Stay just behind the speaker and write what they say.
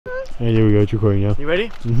And there we go, it's recording now. You ready?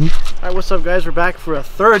 Mm-hmm. Alright, what's up guys? We're back for a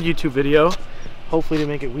third YouTube video. Hopefully to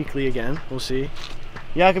make it weekly again. We'll see.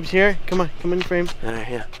 Jakob's here. Come on in the frame.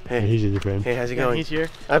 Yeah. Hey, he's in the frame. Hey, how's it Yeah, going? he's here.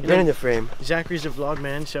 I've been in the frame. Zachary's a vlog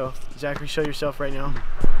man, so Zachary, show yourself right now.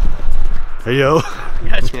 Hey yo.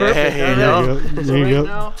 Yeah, it's perfect. Hey, So there you go.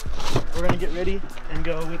 now, we're gonna get ready and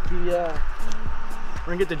go with the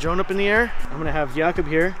we're gonna get the drone up in the air. I'm gonna have Jakob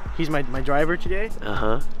here. He's my driver today.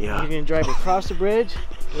 Yeah. He's gonna drive across the bridge,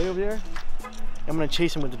 way over there. I'm gonna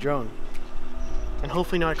chase him with the drone. And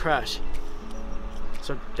hopefully not crash.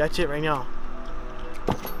 So that's it right now.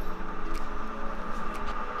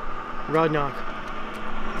 Rod knock.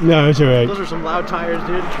 No, it's alright. Those are some loud tires,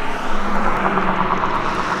 dude.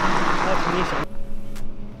 That's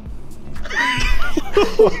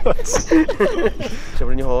Shove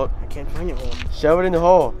it in your hole. I can't find it, hole. Shove it in the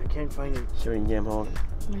hole. I can't find it. Shove it in the damn hole.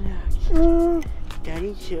 Relax.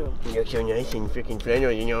 Daddy, chill. You're so nice and freaking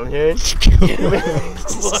friendly, you know what I'm saying?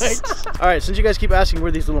 What? Alright, since you guys keep asking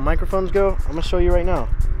where these little microphones go, I'm gonna show you right now.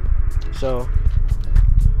 So,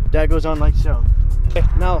 that goes on like so. Okay,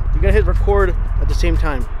 now, you gotta hit record at the same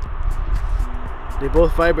time. They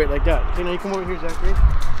both vibrate like that. Okay, now you come over here, Zachary.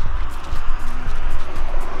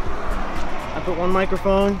 I put one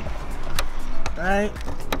microphone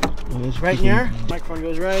right here. Microphone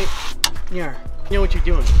goes right here. You know what you're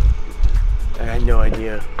doing. I had no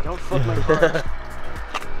idea. Don't fuck my car.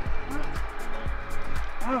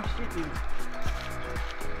 Oh shit, dude.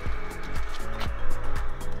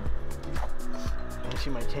 Wanna see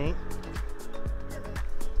my tank?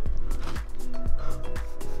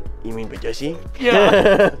 You mean Jesse?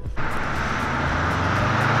 Yeah.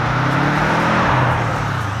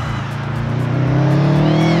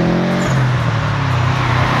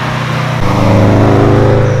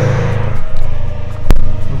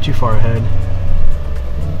 I'm too far ahead.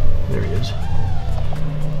 There he is.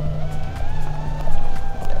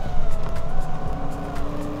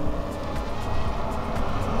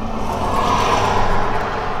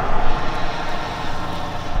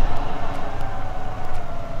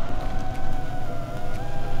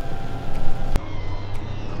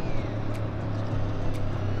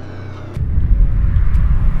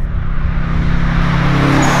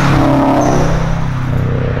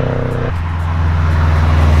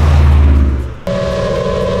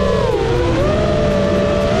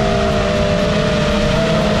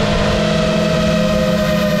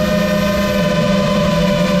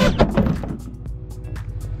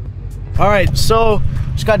 All right, so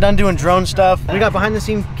just got done doing drone stuff. We got behind the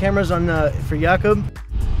scene cameras on for Jakob.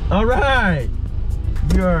 All right.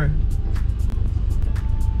 We are.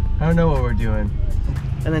 I don't know what we're doing.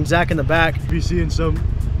 And then Zach in the back. Be seeing some.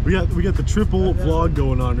 We got the triple vlog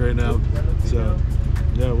going on right now. So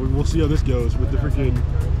yeah, we'll see how this goes with the freaking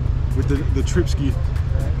the trip ski.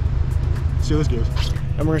 See how this goes.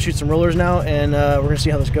 And we're gonna shoot some rollers now, and we're gonna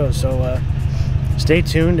see how this goes. So stay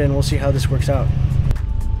tuned, and we'll see how this works out.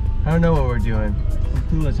 I don't know what we're doing. I'm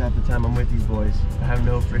clueless half the time I'm with these boys. I have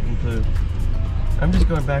no freaking clue. I'm just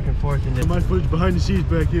going back and forth in this. My footage behind the scenes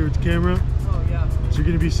back here with the camera. Oh yeah. So you're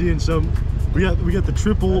gonna be seeing some. We got the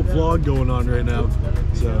triple vlog going on right now.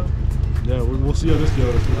 So yeah, we'll see how this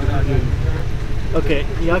goes. Okay,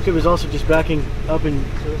 Jakob is also just backing up and.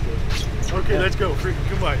 Okay, let's go. Freaking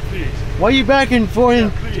come on, please. Why are you backing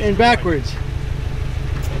forward and backwards,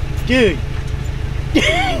 dude?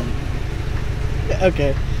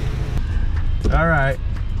 Okay. All right,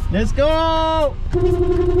 let's go. I'm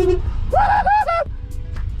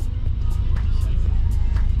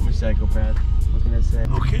a psychopath. What can I say?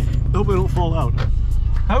 Okay, hope I don't fall out.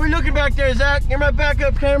 How are we looking back there, Zach? You're my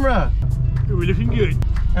backup camera. We're looking good.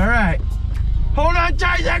 All right. Hold on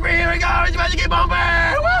tight, Zachary. Here we go. It's about to get bumping.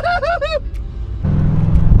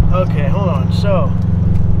 Okay, hold on. So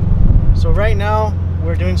right now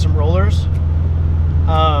we're doing some rollers.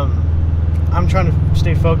 I'm trying to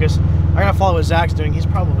stay focused. I gotta follow what Zach's doing. He's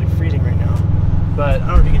probably freezing right now, but I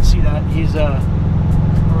don't know if you can see that. He's over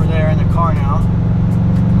there in the car now.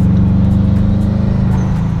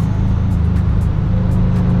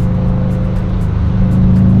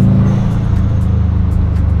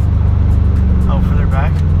 Oh, further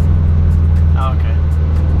back? Oh, okay.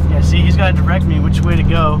 Yeah, see, he's gotta direct me which way to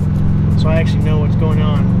go, so I actually know what's going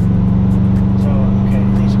on. So, okay,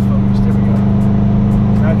 he's focused. There we go.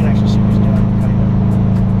 Now I can actually see what he's doing, kind of.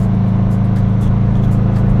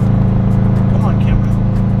 Come on, camera.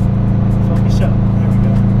 Focus up. There we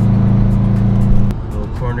go.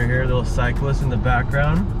 Little corner here, little cyclist in the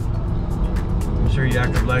background. I'm sure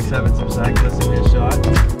Jakob likes having some cyclists in his shot.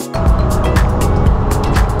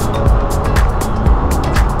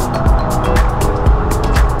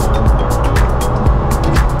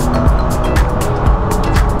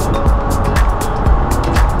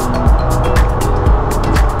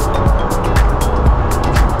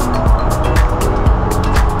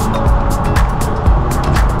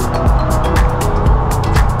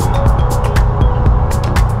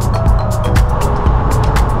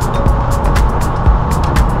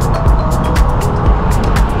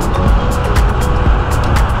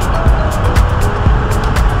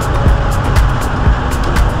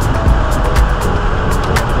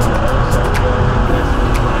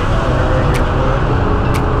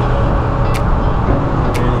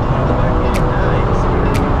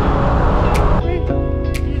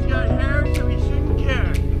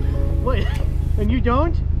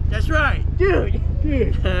 Dude.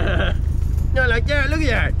 No, like that. Look at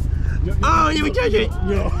that. Oh, let me touch it.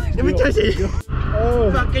 Let me touch it.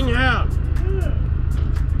 Oh. Fucking hell.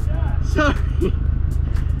 Sorry.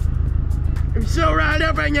 I'm so riled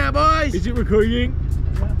up right now, boys. Is it recording?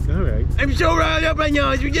 Yeah. Alright. I'm so riled up right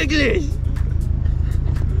now. It's ridiculous.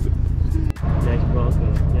 Nice Bronco.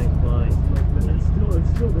 Nice line. It's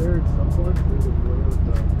still there in some parts where the glare with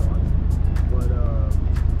the dots. But I'm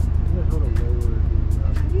gonna go to lower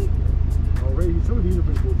the already some of these are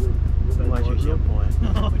pretty cool too. Watch yourself, boy.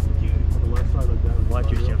 Oh, dude. On the left side like that.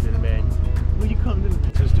 Watch yourself, little man. Will you come to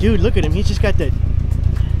the dude, look at him. He's just got that.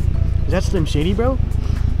 Is that Slim Shady, bro?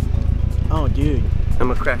 Oh, dude.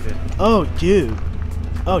 I'm a cracker. Oh, dude.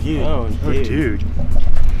 Oh, dude. Oh, dude.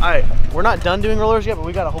 Alright, we're not done doing rollers yet, but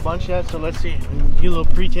we got a whole bunch yet, so let's see. Do a little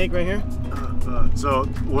pre-take right here. So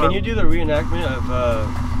can you do the reenactment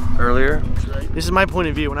of earlier? This is my point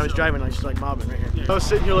of view when I was driving, I was just like mobbing right here. I was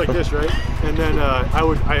sitting here like this, right? And then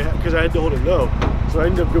because I had to hold it low, so I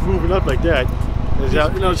ended up moving up like that. And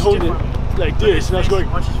I was holding it like this, and I was going.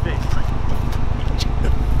 Watch his face.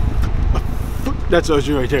 That's what I was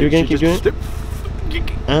doing right there. Do it again, keep doing it.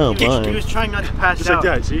 Oh, He was trying not to pass Just out.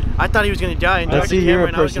 like that, see? I thought he was gonna die, and Let's I see your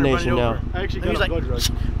and I was gonna run it impersonation over. now. I actually And got he a was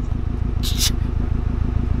blood rush.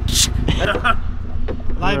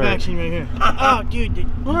 Live action right here. Oh, dude.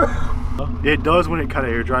 It does when it kind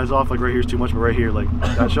of air dries off. Like right here is too much, but right here, like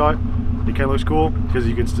that shot, it kind of looks cool because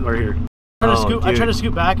you can still right here. I try to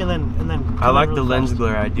scoot back and then. I like the lens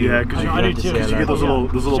glare. I do. Yeah, because you I do too. you get those little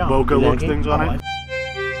bokeh looks things on it.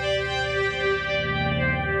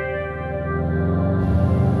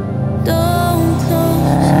 Don't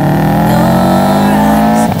close your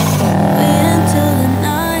eyes. Wait until the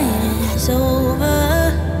night is over.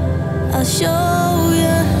 I'll show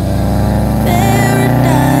you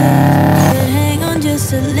paradise. But hang on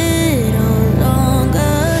just a little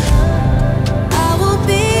longer. I will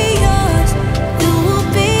be yours. You will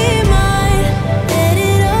be mine. Let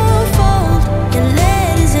it unfold. Your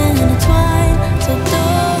legs intertwine. So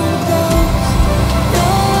don't close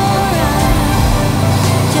your eyes.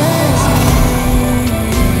 Just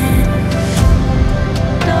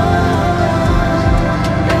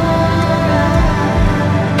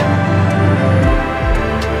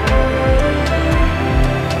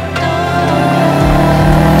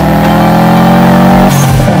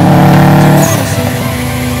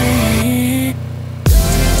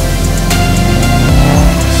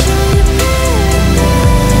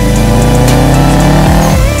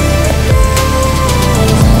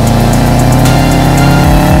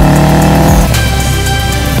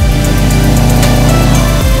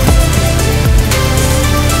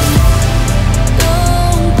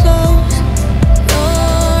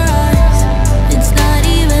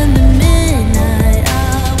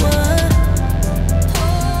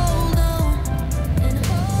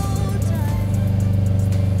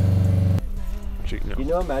You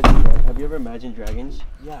know, have you ever imagined dragons?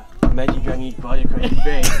 Yeah. Imagine dragon eat body across your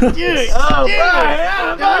face. Dude, oh, dude,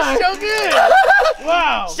 that was so good.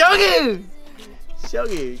 Wow. So good. So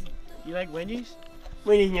good. You like Wendy's?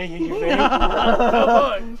 Wendy's, yeah, your face.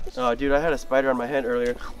 Oh, dude, I had a spider on my head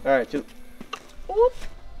earlier. All right, so.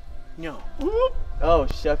 No. Oh,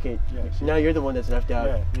 suck it. Yeah, now you're the one that's left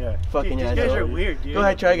out. Yeah. Fucking Dude, these asshole. guys are weird, dude. Go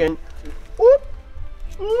ahead, try again. Whoop.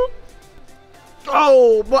 Whoop.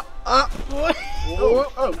 Oh, but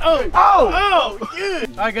Oh, dude.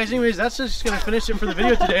 Alright guys, anyways, that's just gonna finish it for the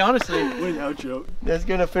video today, honestly. Wait, outro. that's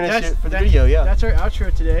gonna finish it for the video, yeah. That's our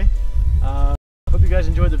outro today. Hope you guys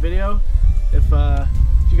enjoyed the video. If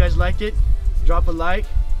you guys liked it, drop a like,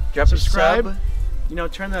 Drop subscribe. a sub. You know,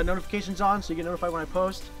 turn the notifications on so you get notified when I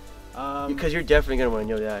post. Because you're definitely gonna want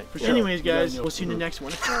to know that. Anyways, guys, we'll see you in the next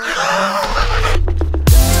one.